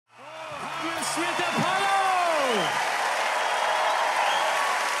with Apollo!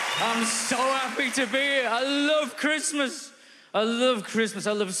 I'm so happy to be here. I love Christmas. I love Christmas.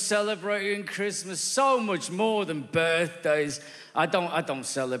 I love celebrating Christmas so much more than birthdays. I don't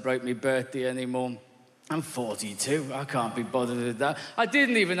celebrate my birthday anymore. I'm 42. I can't be bothered with that. I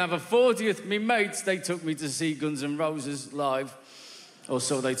didn't even have a 40th. My mates, they took me to see Guns N' Roses live. Or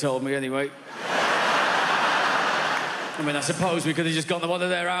so they told me anyway. I mean, I suppose we could have just gone to one of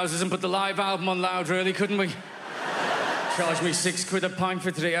their houses and put the live album on loud, really, couldn't we? Charge me £6 a pint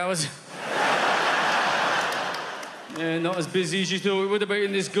for 3 hours. Yeah, not as busy as you thought it would have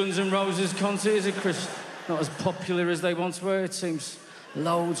been this Guns N' Roses concert, is it, Chris? Not as popular as they once were, it seems.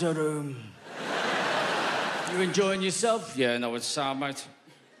 Loads of room. You enjoying yourself? Yeah, no, it's sound, mate.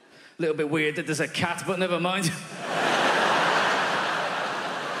 A little bit weird that there's a cat, but never mind.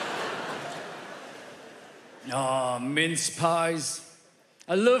 Oh, mince pies.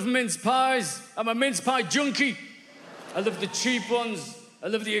 I love mince pies. I'm a mince pie junkie. I love the cheap ones. I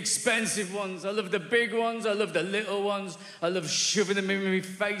love the expensive ones. I love the big ones. I love the little ones. I love shoving them in my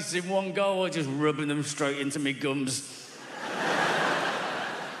face in one go or just rubbing them straight into my gums.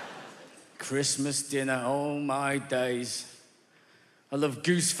 Christmas dinner, oh my days. I love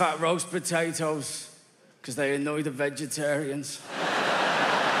goose fat roast potatoes because they annoy the vegetarians.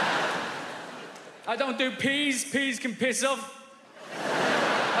 I don't do peas. Peas can piss off.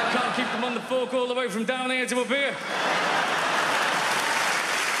 I can't keep them on the fork all the way from down here to up here.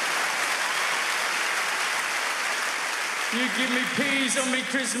 You give me peas on me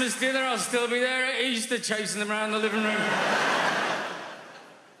Christmas dinner, I'll still be there at Easter chasing them around the living room.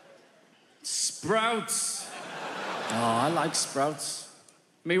 Sprouts. Oh, I like sprouts.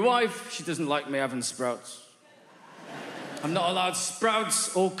 My wife, she doesn't like me having sprouts. I'm not allowed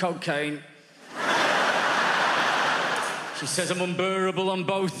sprouts or cocaine. She says I'm unbearable on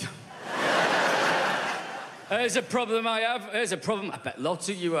both. Here's a problem I have. Here's a problem I bet lots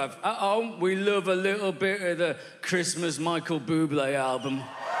of you have. At home, we love a little bit of the Christmas Michael Bublé album.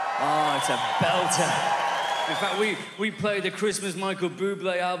 Oh, it's a belter. In fact, we play the Christmas Michael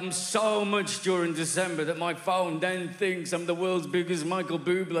Bublé album so much during December that my phone then thinks I'm the world's biggest Michael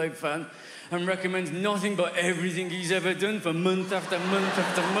Bublé fan and recommends nothing but everything he's ever done for month after month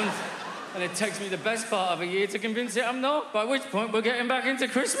after month. And it takes me the best part of a year to convince it I'm not, by which point we're getting back into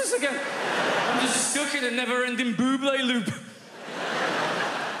Christmas again. I'm just stuck in a never-ending Bublé loop.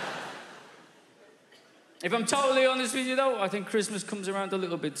 If I'm totally honest with you, though, I think Christmas comes around a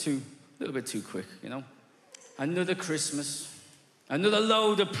little bit too quick, you know? Another Christmas, another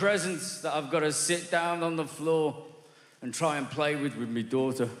load of presents that I've got to sit down on the floor and try and play with my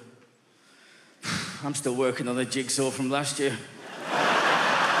daughter. I'm still working on the jigsaw from last year.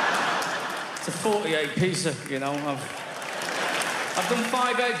 It's a 48-piecer, you know. I've done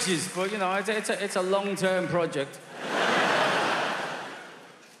 5 edges, but, you know, it's a long-term project.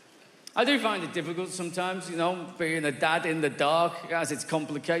 I do find it difficult sometimes, you know, being a dad in the dark. It has its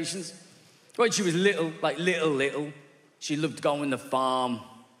complications. When she was little, like little, she loved going to the farm.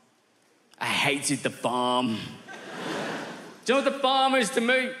 I hated the farm. Do you know what the farm is to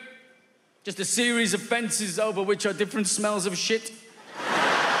me? Just a series of fences over which are different smells of shit.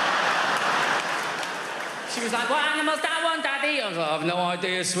 She was like, what animal's that one, Daddy? I was like, I have no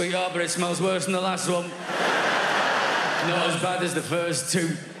idea, sweetheart, but it smells worse than the last one. Not as bad as the first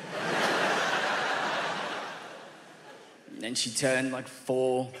 2. And then she turned like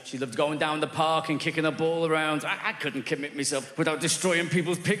 4. She loved going down the park and kicking a ball around. I couldn't commit myself without destroying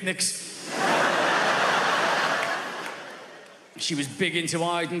people's picnics. She was big into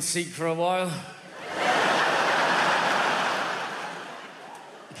hide and seek for a while.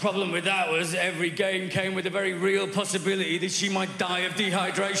 The problem with that was every game came with a very real possibility that she might die of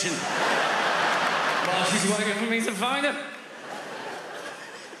dehydration while she's waiting for me to find her.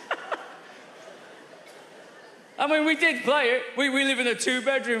 I mean, we did play it. We live in a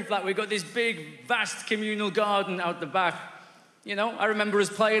 2-bedroom flat. We've got this big, vast communal garden out the back. You know, I remember us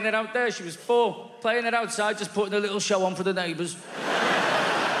playing it out there. She was 4, playing it outside, just putting a little show on for the neighbours.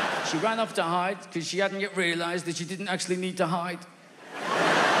 She ran off to hide because she hadn't yet realised that she didn't actually need to hide.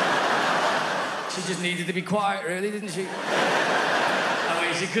 She just needed to be quiet, really, didn't she? I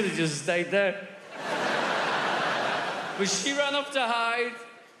mean, she could have just stayed there. But she ran off to hide.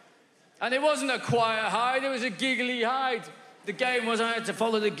 And it wasn't a quiet hide, it was a giggly hide. The game was I had to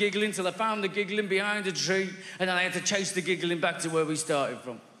follow the giggling till I found the giggling behind a tree, and then I had to chase the giggling back to where we started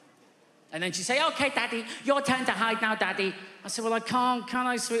from. And then she'd say, OK, Daddy, your turn to hide now, Daddy. I said, well, I can't, can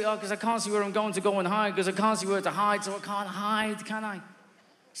I, sweetheart? Because I can't see where I'm going to go and hide, because I can't see where to hide, so I can't hide, can I? He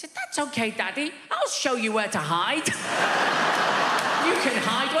said, that's OK, Daddy. I'll show you where to hide. You can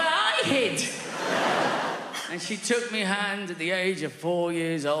hide where I hid. And she took me hand at the age of 4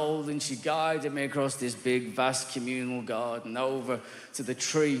 years old, and she guided me across this big, vast communal garden over to the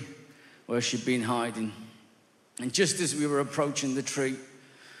tree where she'd been hiding. And just as we were approaching the tree,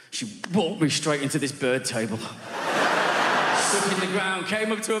 she walked me straight into this bird table. Stuck in the ground,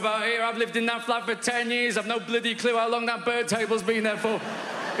 came up to about here. I've lived in that flat for 10 years. I've no bloody clue how long that bird table's been there for.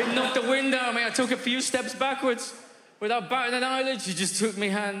 It knocked the wind out of me. I took a few steps backwards. Without batting an eyelid, she just took me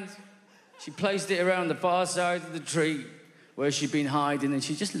hand. She placed it around the far side of the tree where she'd been hiding, and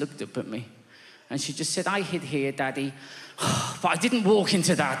she just looked up at me. And she just said, I hid here, Daddy. But I didn't walk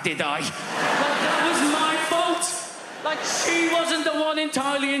into that, did I? Like, that was my fault. Like, she wasn't the one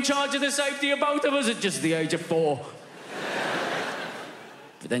entirely in charge of the safety of both of us at just the age of 4.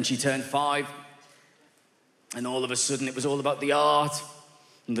 But then she turned 5. And all of a sudden, it was all about the art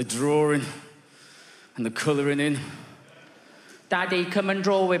and the drawing and the colouring in. Daddy, come and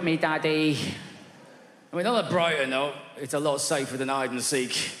draw with me, Daddy. I mean, on a brighter note, it's a lot safer than hide and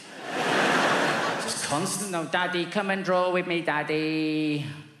seek. Just constant, no, Daddy, come and draw with me, Daddy.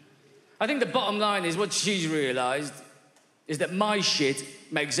 I think the bottom line is what she's realised is that my shit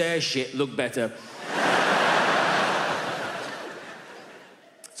makes her shit look better.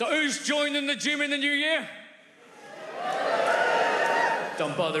 So who's joining the gym in the new year?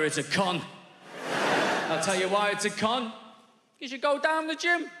 Don't bother, it's a con. I'll tell you why it's a con. You should go down the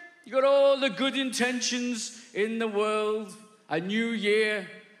gym. You got all the good intentions in the world. A new year,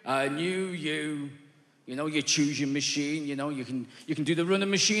 a new you. You know, you choose your machine. You know, you can do the running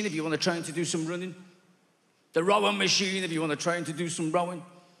machine if you want to train to do some running. The rowing machine if you want to train to do some rowing.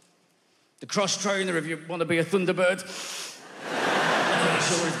 The cross trainer if you want to be a Thunderbird. Make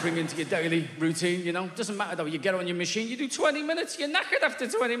sure it's bring into your daily routine, you know. Doesn't matter though, you get on your machine, you do 20 minutes, you're knackered after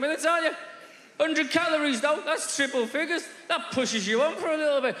 20 minutes, aren't you? 100 calories though, that's triple figures. That pushes you on for a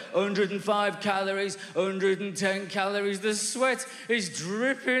little bit. 105 calories, 110 calories. The sweat is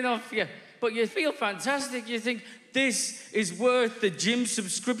dripping off you. But you feel fantastic. You think, this is worth the gym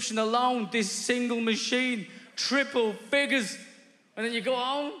subscription alone, this single machine, triple figures. And then you go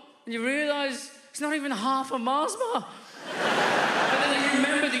home and you realise it's not even half a Mars bar. And then you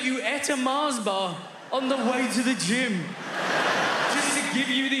remember that you ate a Mars bar on the way to the gym. Just to give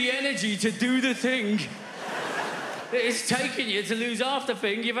you the energy to do the thing that it's taken you to lose half the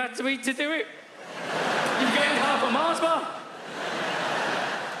thing you've had to eat to do it. You've gained half a Mars bar.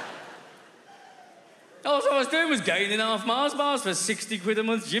 All I was doing was gaining half Mars bars for 60 quid a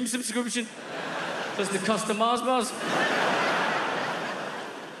month gym subscription. Plus the cost of Mars bars.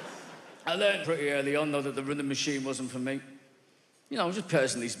 I learned pretty early on, though, that the running machine wasn't for me. You know, just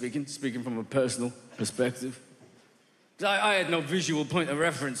personally speaking from a personal perspective. Because I had no visual point of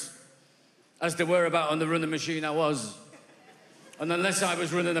reference as to whereabout on the running machine I was. And unless I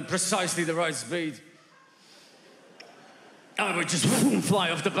was running at precisely the right speed, I would just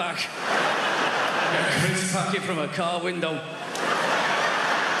fly off the back. Like a crisp packet from a car window.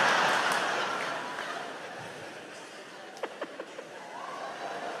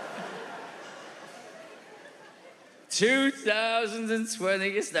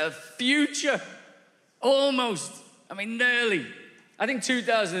 "2020 is the future." Almost. I mean, nearly. I think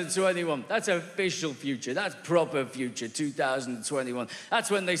 2021, that's official future. That's proper future, 2021.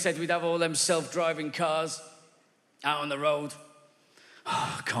 That's when they said we'd have all them self-driving cars out on the road.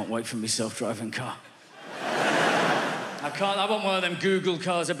 Oh, I can't wait for my self-driving car. I want one of them Google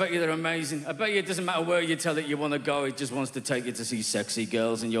cars. I bet you they're amazing. I bet you it doesn't matter where you tell it you want to go, it just wants to take you to see sexy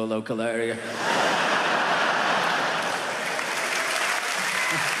girls in your local area.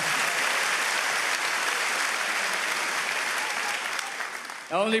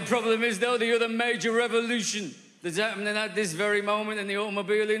 The only problem is, though, the other major revolution that's happening at this very moment in the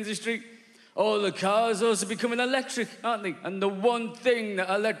automobile industry, all the cars are also becoming electric, aren't they? And the one thing that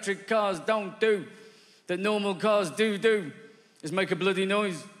electric cars don't do, that normal cars do, is make a bloody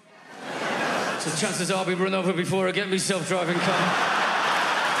noise. So chances are I'll be run over before I get my self-driving car.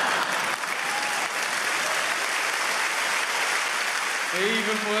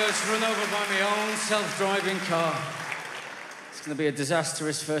 Even worse, run over by my own self-driving car. It's going to be a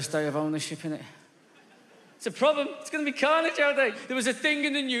disastrous first day of ownership, innit? It's a problem. It's going to be carnage out there. There was a thing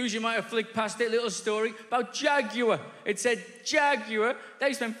in the news, you might have flicked past it, a little story about Jaguar. It said Jaguar,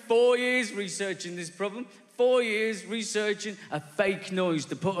 they spent 4 years researching this problem, 4 years researching a fake noise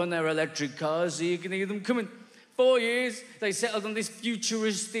to put on their electric cars so you can hear them coming. 4 years, they settled on this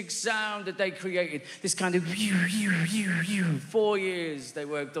futuristic sound that they created, this kind of 4 years they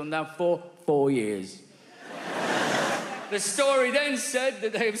worked on that for 4 years. The story then said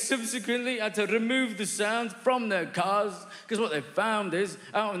that they have subsequently had to remove the sound from their cars because what they found is,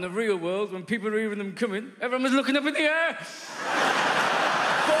 out in the real world, when people were hearing them coming, everyone was looking up in the air.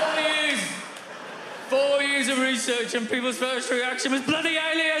 4 years of research and people's first reaction was bloody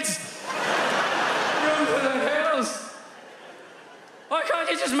aliens. Run for the hills. Why can't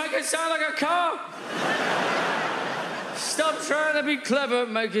you just make it sound like a car? Stop trying to be clever,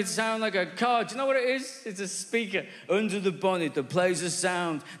 make it sound like a car. Do you know what it is? It's a speaker under the bonnet that plays a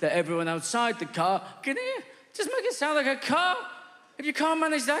sound that everyone outside the car can hear. Just make it sound like a car. If you can't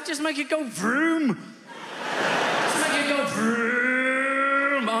manage that, just make it go vroom. Just make it go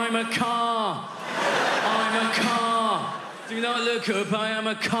vroom. I'm a car. I'm a car. Do not look up, I am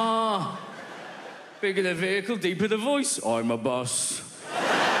a car. Bigger the vehicle, deeper the voice. I'm a boss.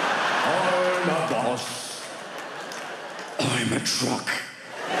 I'm a boss. I'm a truck.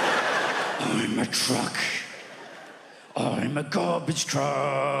 I'm a truck. I'm a garbage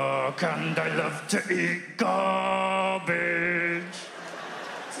truck and I love to eat garbage.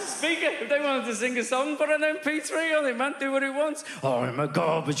 It's a speaker. If they wanted to sing a song, put an MP3 on it, man. Do what it wants. I'm a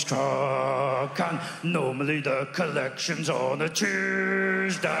garbage truck and normally the collection's on a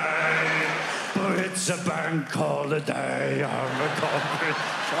Tuesday. But it's a bank holiday. I'm a garbage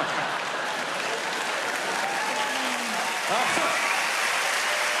truck.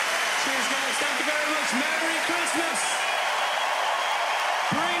 Cheers, guys. Thank you very much. Merry Christmas.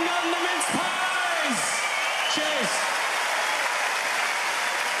 Bring on the mince pie.